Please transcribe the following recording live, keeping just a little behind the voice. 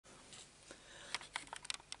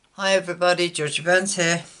Hi everybody, Georgie Burns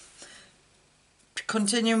here.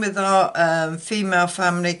 Continuing with our female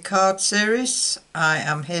family card series, I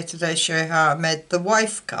am here today to show you how I made the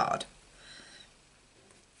wife card.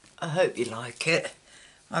 I hope you like it.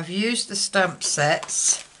 I've used the stamp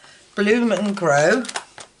sets Bloom and Grow,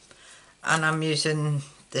 and I'm using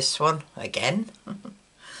this one again.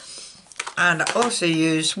 And I also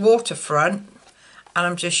use Waterfront, and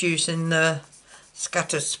I'm just using the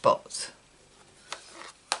scattered spots.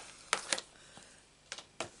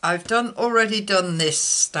 I've already done this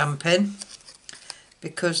stamping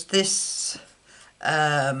because this tag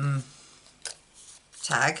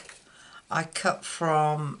I cut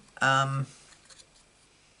from a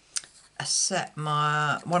set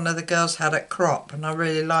one of the girls had at Crop, and I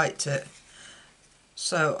really liked it,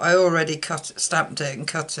 so I already stamped it and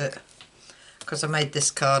cut it because I made this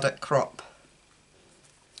card at Crop,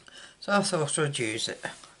 so I thought I'd use it.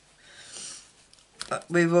 But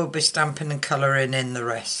we will be stamping and colouring in the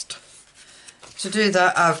rest. To do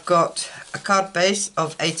that, I've got a card base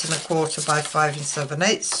of 8 1/4 by 5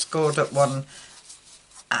 7/8, scored at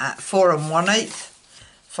 4 1/8,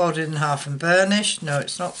 folded in half and burnished. No,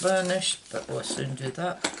 it's not burnished, but we'll soon do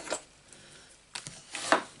that.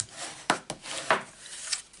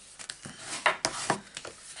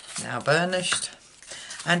 Now burnished.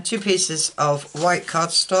 And 2 pieces of white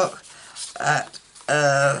cardstock at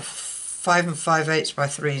 5 5/8 by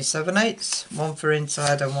 3 7/8, one for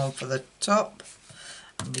inside and one for the top,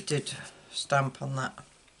 and we did stamp on that.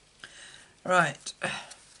 Right,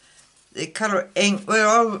 the colour ink, we're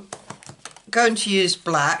all going to use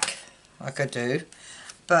black like I do,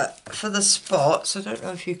 but for the spots, I don't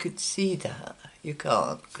know if you could see that, you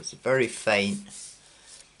can't because it's very faint.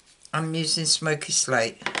 I'm using Smoky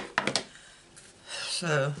Slate.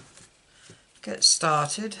 So get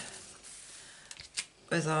started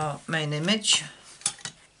with our main image.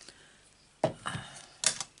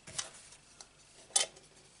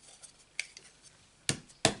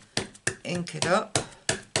 Ink it up.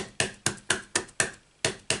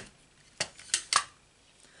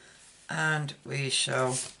 And we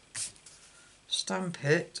shall stamp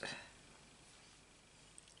it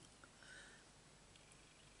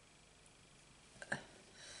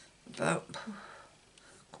about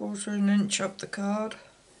 1/4 inch up the card.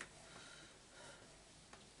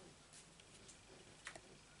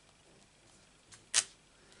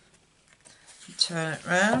 Turn it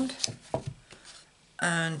round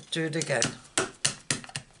and do it again.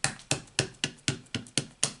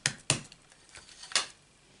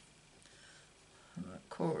 About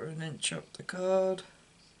 1/4 inch up the card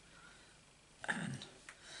and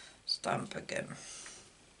stamp again.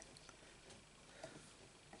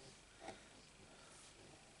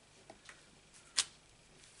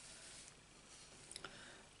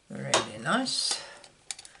 Really nice.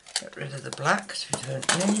 Get rid of the black because we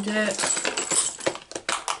don't need it.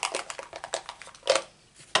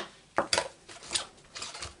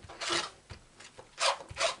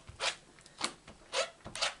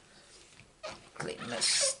 Clean the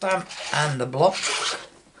stamp and the block. So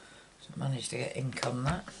I managed to get ink on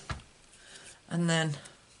that. And then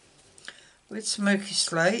with Smoky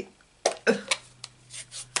Slate,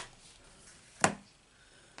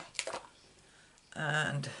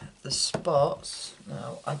 and the spots,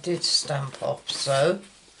 now I did stamp off, so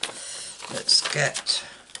let's get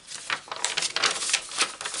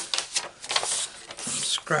some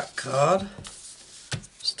scrap card,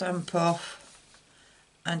 stamp off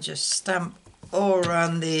and just stamp all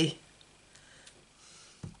around the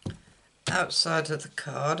outside of the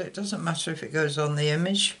card. It doesn't matter if it goes on the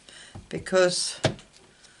image because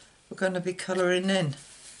we're going to be colouring in,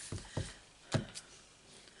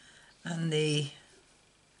 and the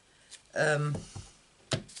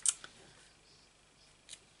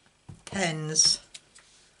pens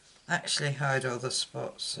actually hide all the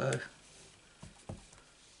spots, so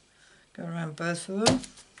go around both of them.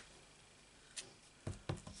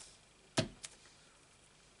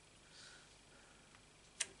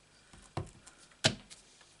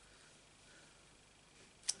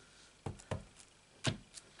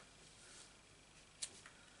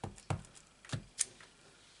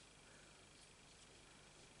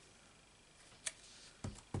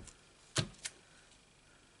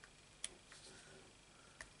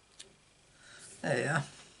 There you are. A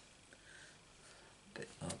bit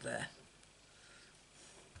more there.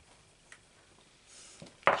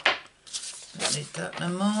 Don't need that no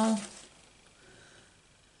more.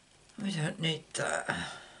 We don't need that.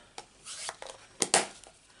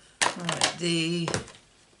 Right, the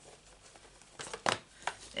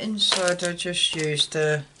inside I just used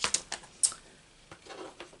a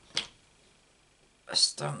a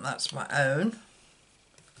stamp that's my own.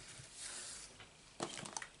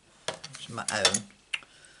 It's my own.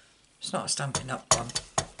 It's not a Stampin' Up one.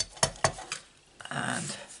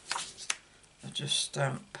 And I just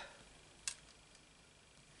stamp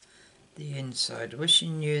the inside.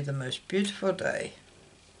 Wishing you the most beautiful day.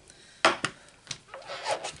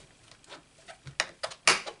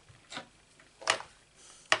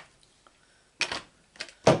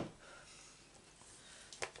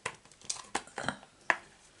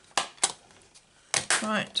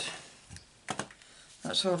 Right,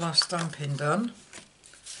 that's all our stamping done.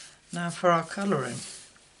 Now for our colouring.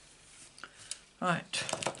 Right,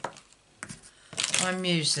 I'm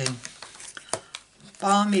using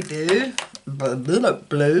Balmy Blue,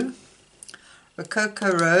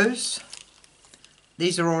 Rococo Rose,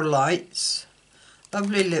 these are all lights,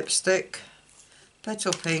 Lovely Lipstick,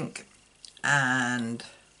 Petal Pink and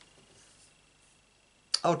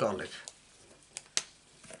Old Olive.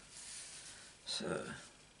 So,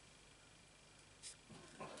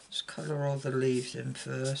 let's colour all the leaves in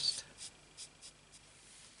first.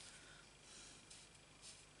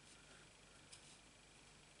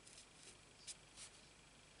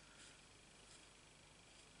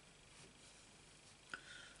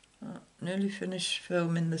 Nearly finished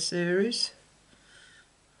filming the series.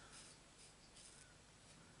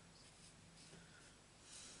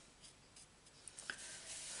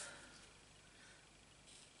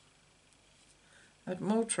 I had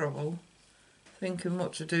more trouble thinking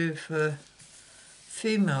what to do for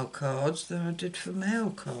female cards than I did for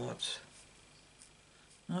male cards.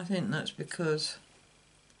 I think that's because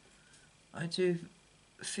I do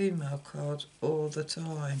female cards all the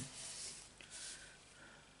time.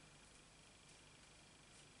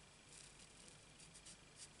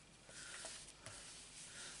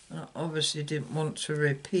 I obviously didn't want to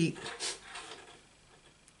repeat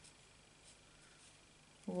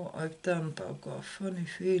what I've done, but I've got a funny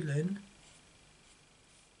feeling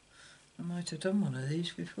I might have done one of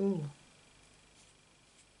these before.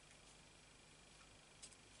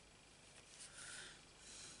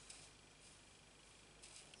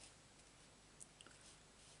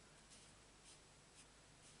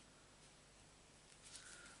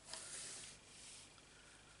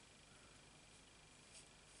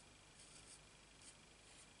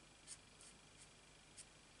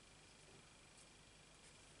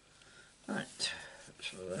 Right,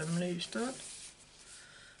 so them leaves done.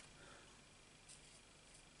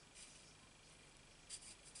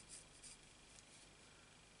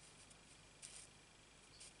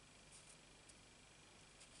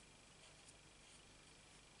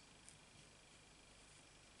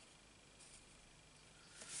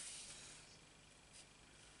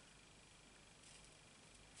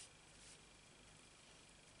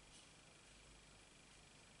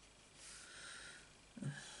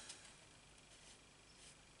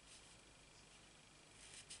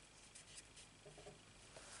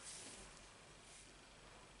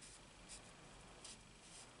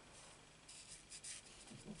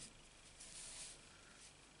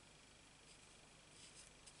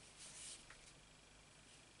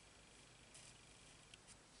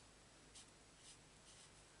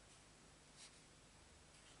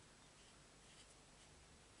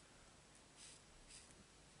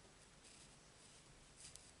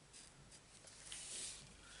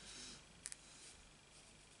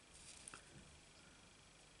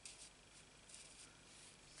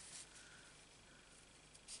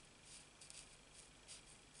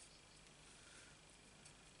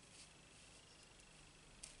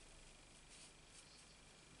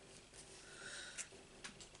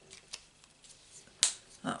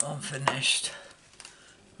 That one finished.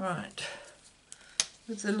 Right,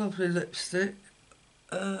 with the lovely lipstick,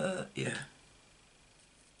 yeah,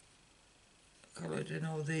 coloured in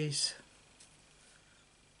all these.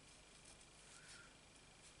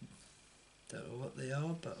 Don't know what they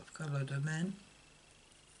are, but I've coloured them in.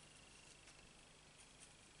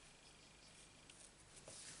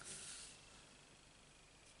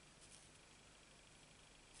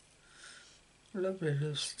 Lovely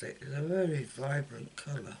lipstick, it's a very vibrant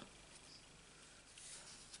colour.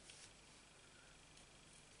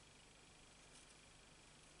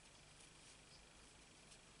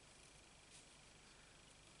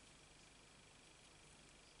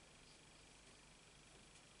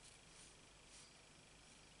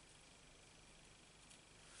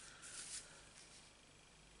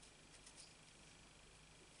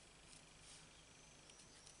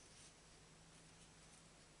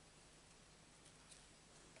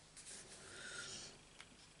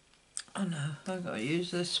 Oh no, I've got to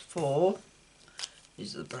use this for,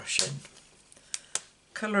 use the brushing,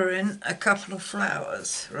 colour in a couple of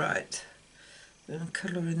flowers. Right, I'm going to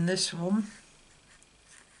colour in this one.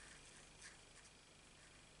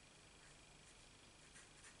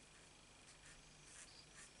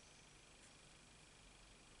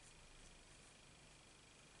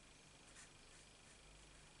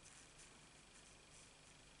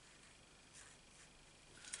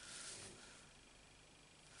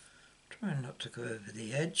 Try not to go over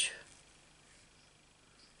the edge.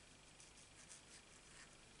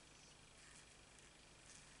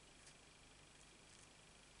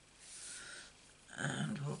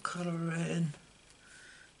 And we'll colour in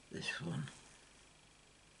this one.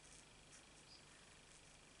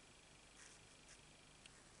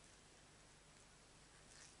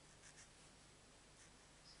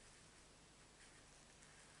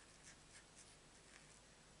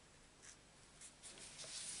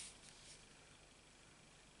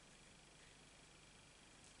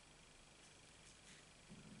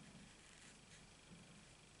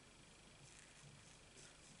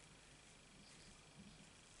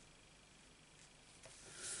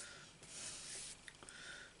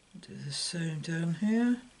 Do the same down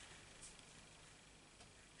here.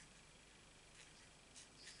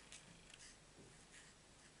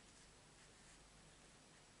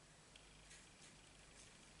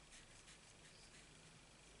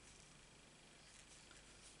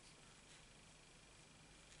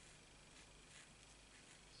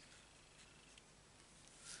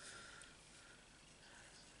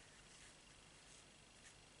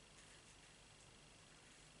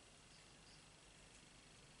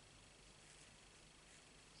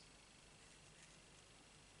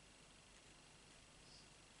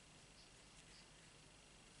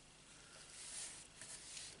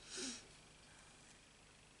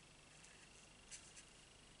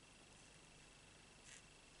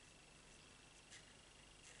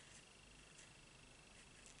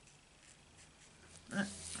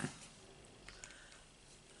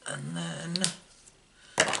 And then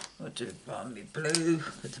I'll do balmy blue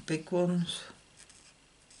with the big ones.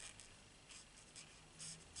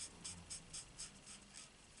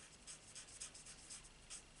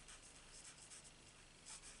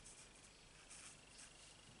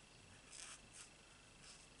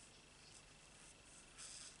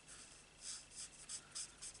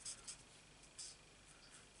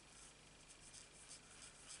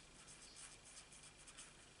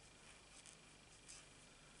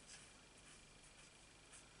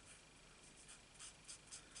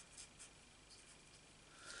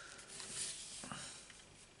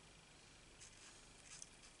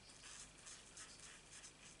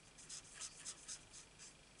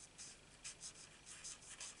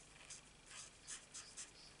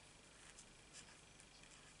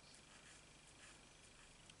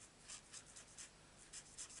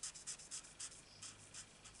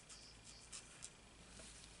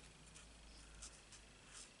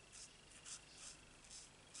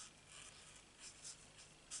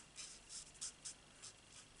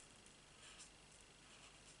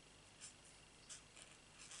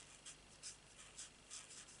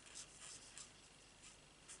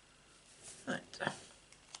 Right.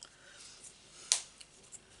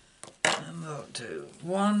 And we'll do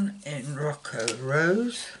one in Rocco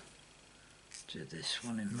Rose. Do this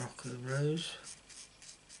one in Rocco Rose.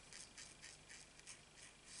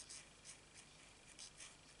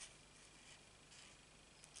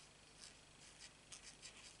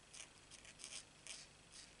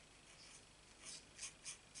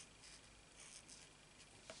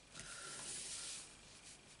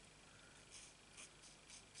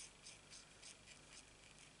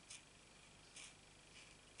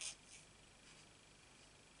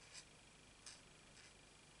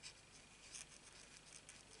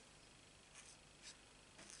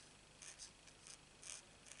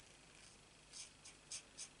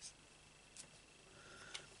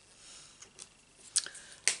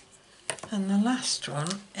 And the last one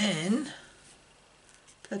in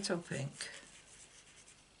Petal Pink.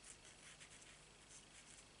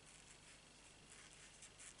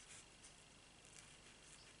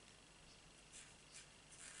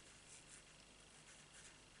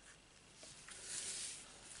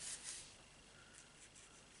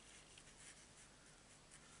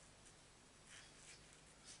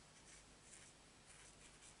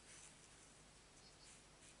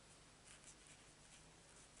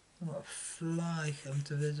 What a fly come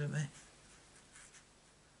to visit me.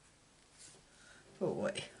 Go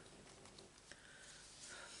away.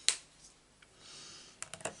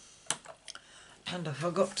 And I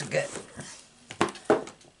forgot to get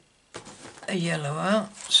a yellow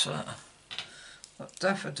out, so got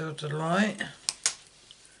Daffodil Delight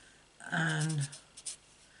and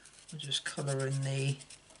I'll just colour in the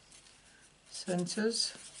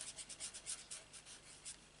centres.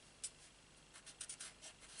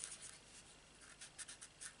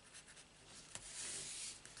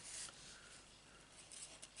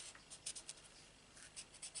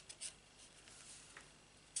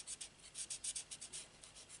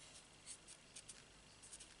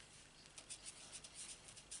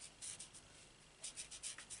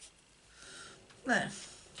 There.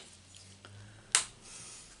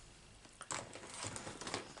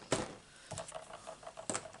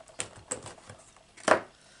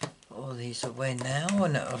 Put all these away now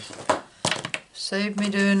and it'll save me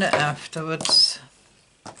doing it afterwards.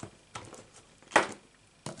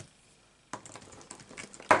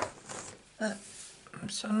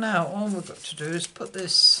 So now all we've got to do is put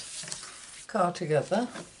this card together.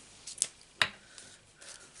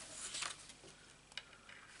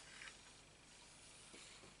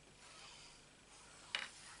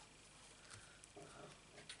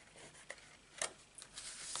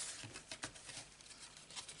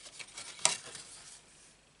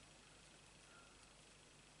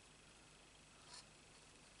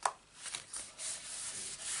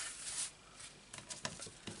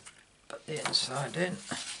 Put the inside in.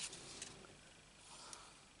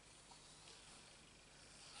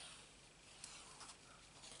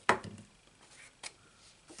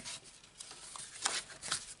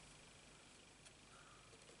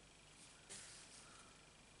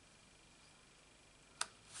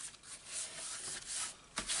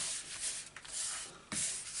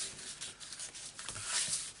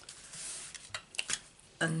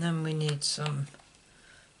 And then we need some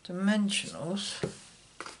dimensionals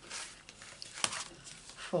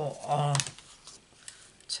for our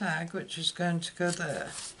tag, which is going to go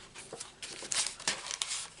there.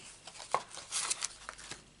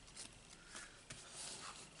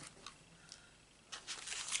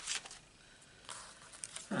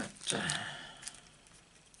 Right.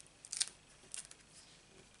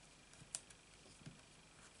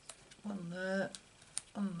 One there,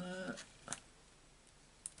 one there.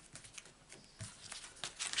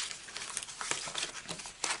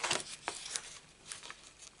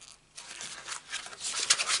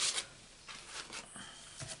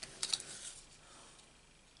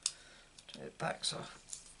 It backs off.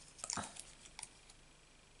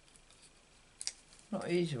 Not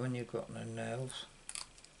easy when you've got no nails.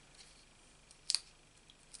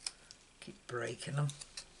 Keep breaking them.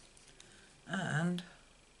 And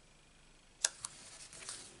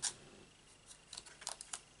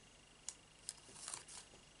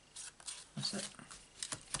that's it.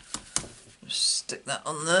 Just stick that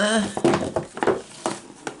on there.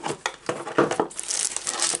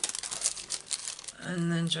 And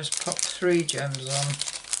then just pop 3 gems on.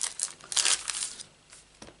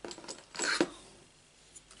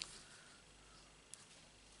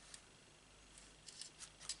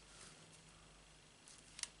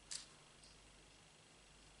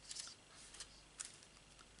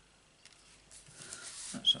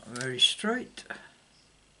 That's not very straight.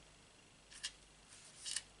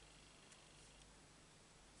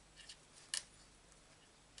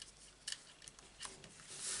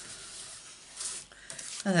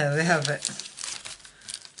 And there we have it.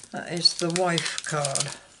 That is the wife card.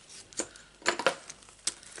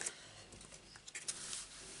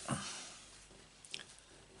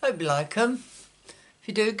 Hope you like them. If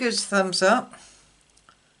you do, give us a thumbs up.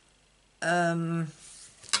 If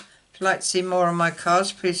you'd like to see more of my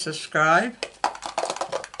cards, please subscribe.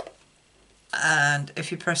 And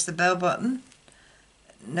if you press the bell button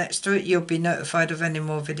next to it, you'll be notified of any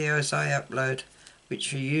more videos I upload,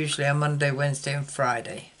 which are usually on Monday, Wednesday and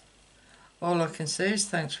Friday. All I can say is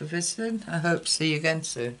thanks for visiting. I hope to see you again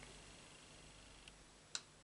soon.